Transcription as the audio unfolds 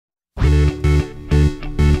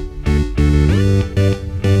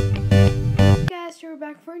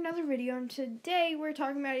back for another video, and today we're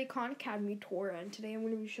talking about a Khan Academy tour, and today I'm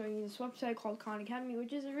going to be showing you this website called Khan Academy,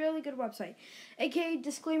 which is a really good website. AKA,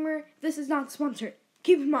 disclaimer, this is not sponsored.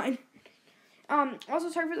 Keep in mind. Also,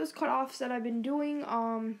 sorry for those cutoffs that I've been doing,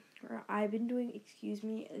 that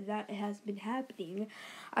has been happening.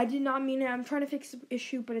 I did not mean it. I'm trying to fix the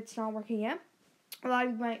issue, but it's not working yet. A lot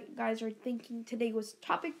of my guys are thinking today was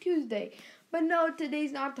Topic Tuesday. But no,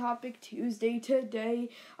 today's not Topic Tuesday. Today,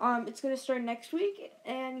 it's going to start next week.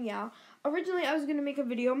 And yeah, originally I was going to make a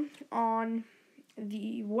video on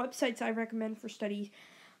the websites I recommend for studies.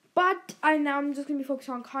 But I'm just going to be focused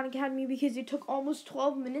on Khan Academy because it took almost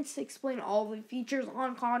 12 minutes to explain all the features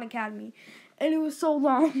on Khan Academy. And it was so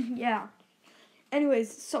long, yeah.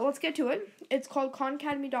 Anyways, so let's get to it. It's called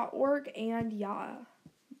khanacademy.org, and yeah,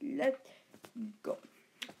 let's go.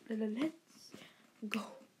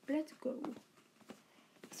 Let's go.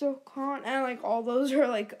 So Khan, and like all those are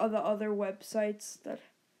like the other websites that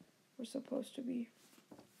were supposed to be.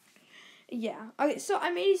 Yeah. Okay, so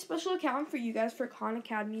I made a special account for you guys for Khan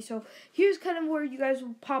Academy. So here's kind of where you guys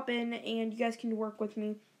will pop in and you guys can work with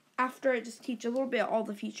me after I just teach a little bit all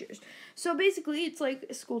the features. So basically it's like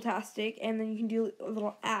Schooltastic, and then you can do a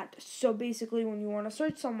little @ So basically when you want to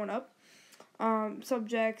search someone up,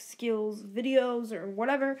 subjects, skills, videos, or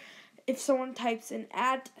whatever, if someone types in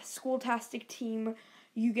 @Schooltastic team,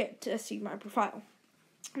 you get to see my profile.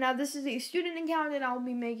 Now, this is a student account, and I'll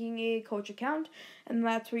be making a coach account, and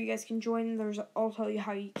that's where you guys can join. I'll tell you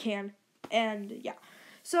how you can, and yeah.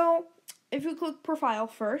 So, if you click profile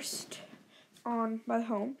first, by the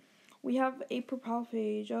home, we have a profile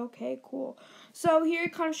page. Okay, cool. So, here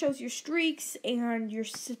it kind of shows your streaks and your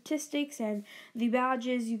statistics and the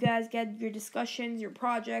badges you guys get, your discussions, your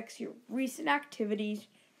projects, your recent activities.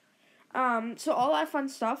 So all that fun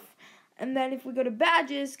stuff. And then if we go to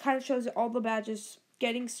badges, kind of shows all the badges,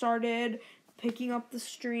 getting started, picking up the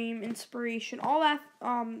stream, inspiration, all that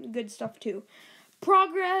good stuff too.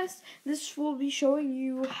 Progress, this will be showing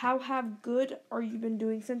you how good are you been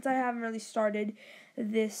doing since I haven't really started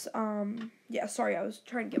this. Yeah, sorry, I was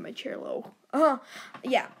trying to get my chair low.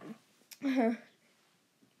 Yeah.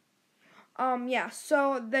 Yeah,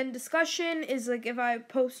 so then discussion is like if I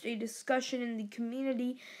post a discussion in the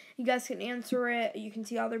community, you guys can answer it, you can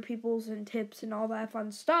see other people's and tips and all that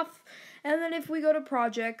fun stuff. And then if we go to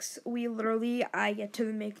projects, I get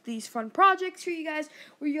to make these fun projects for you guys,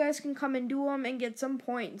 where you guys can come and do them and get some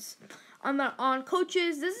points. On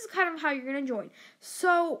coaches, this is kind of how you're going to join.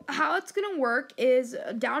 So how it's going to work is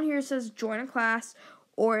down here it says join a class,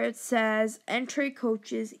 or it says enter a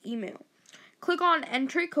coach's email. Click on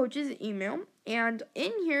enter a coach's email, and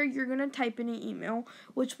in here you're going to type in an email,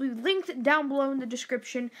 which will be linked down below in the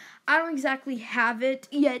description. I don't exactly have it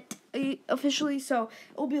yet officially, so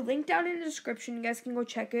it will be linked down in the description. You guys can go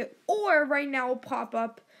check it, or right now it'll pop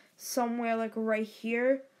up somewhere like right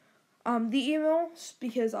here, the email,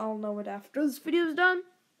 because I'll know it after this video is done.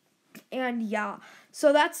 And yeah,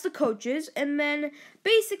 so that's the coaches, and then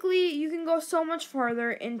basically you can go so much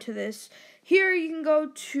farther into this. Here you can go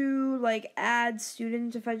to like add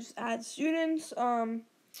students. If I just add students, I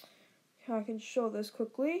can show this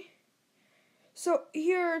quickly. So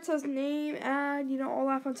here it says name, add, all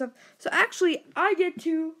that fun stuff. So actually I get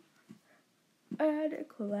to add a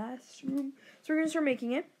classroom. So we're gonna start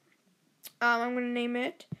making it. I'm gonna name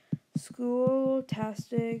it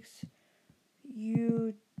Schooltastics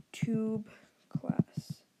YouTube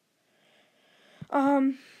class.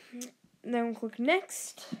 Then we'll click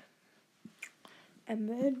next, and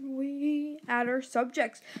then we add our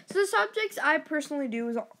subjects. So the subjects I personally do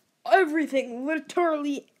is everything,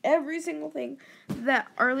 literally every single thing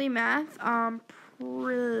that early math.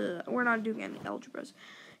 We're not doing any algebras.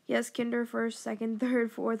 Yes, kinder, first, second,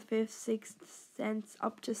 third, fourth, fifth, sixth, sense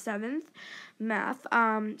up to 7th, math,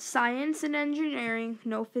 science and engineering,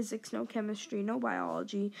 no physics, no chemistry, no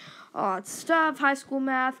biology, stuff, high school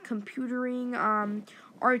math, computering,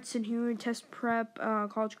 arts and human, test prep,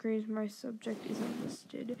 college careers. My subject isn't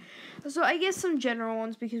listed. So I guess some general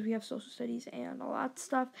ones because we have social studies and all that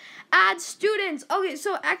stuff. Add students. Okay,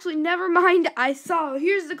 so actually, never mind.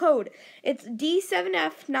 Here's the code. It's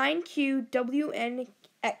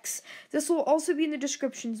D7F9QWNX. This will also be in the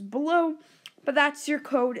descriptions below, but that's your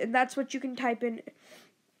code, and that's what you can type in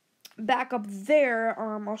back up there.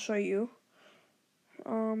 I'll show you.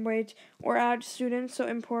 Or add students, so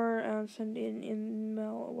import, send in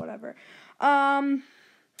email, whatever.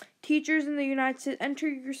 Teachers in the United States, enter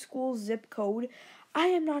your school zip code. I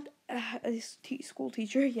am not a school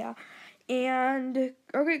teacher, yeah. And,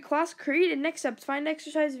 okay, class created. Next steps, find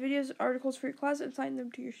exercise videos, articles for your class, and assign them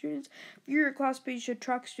to your students. View your class page to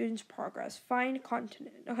track students' progress. Find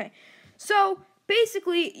content. Okay, so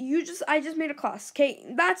basically, I just made a class. Okay,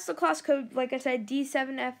 that's the class code. Like I said,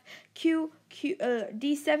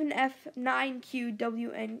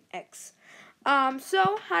 D7F9QWNX.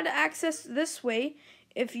 So how to access this way?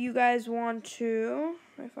 If you guys want to,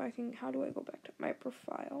 if I can, how do I go back to my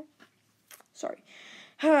profile? Sorry.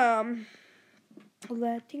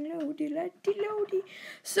 Letting loady.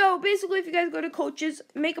 So basically, if you guys go to coaches,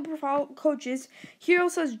 make a profile coaches. Here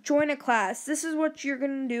it says join a class. This is what you're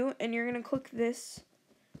gonna do, and you're gonna click this,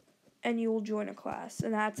 and you will join a class,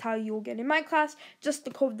 and that's how you will get in my class. Just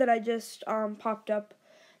the code that I just popped up.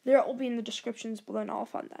 There will be in the descriptions below and all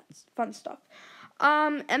fun stuff.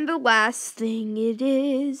 And the last thing it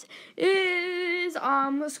is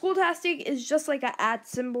Schooltastic is just like a @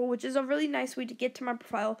 symbol, which is a really nice way to get to my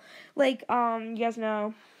profile. Like, you guys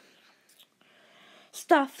know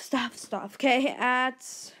stuff. Okay,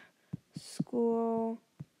 @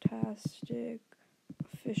 Schooltastic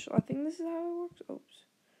official. I think this is how it works. Oops.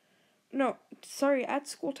 No, sorry, @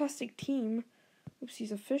 Schooltastic team.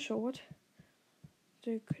 Oopsies, official. What?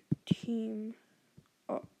 Team.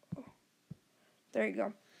 Oh. There you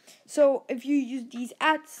go. So if you use these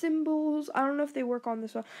 @ symbols, I don't know if they work on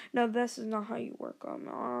this one. No, this is not how you work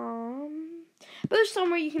on. But there's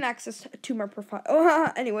somewhere you can access to my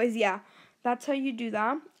profile. Anyways, yeah, that's how you do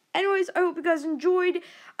that. Anyways, I hope you guys enjoyed.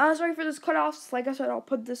 Sorry for this cutoffs. Like I said, I'll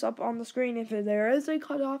put this up on the screen if there is a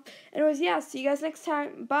cutoff. Anyways, yeah, see you guys next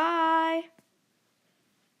time. Bye.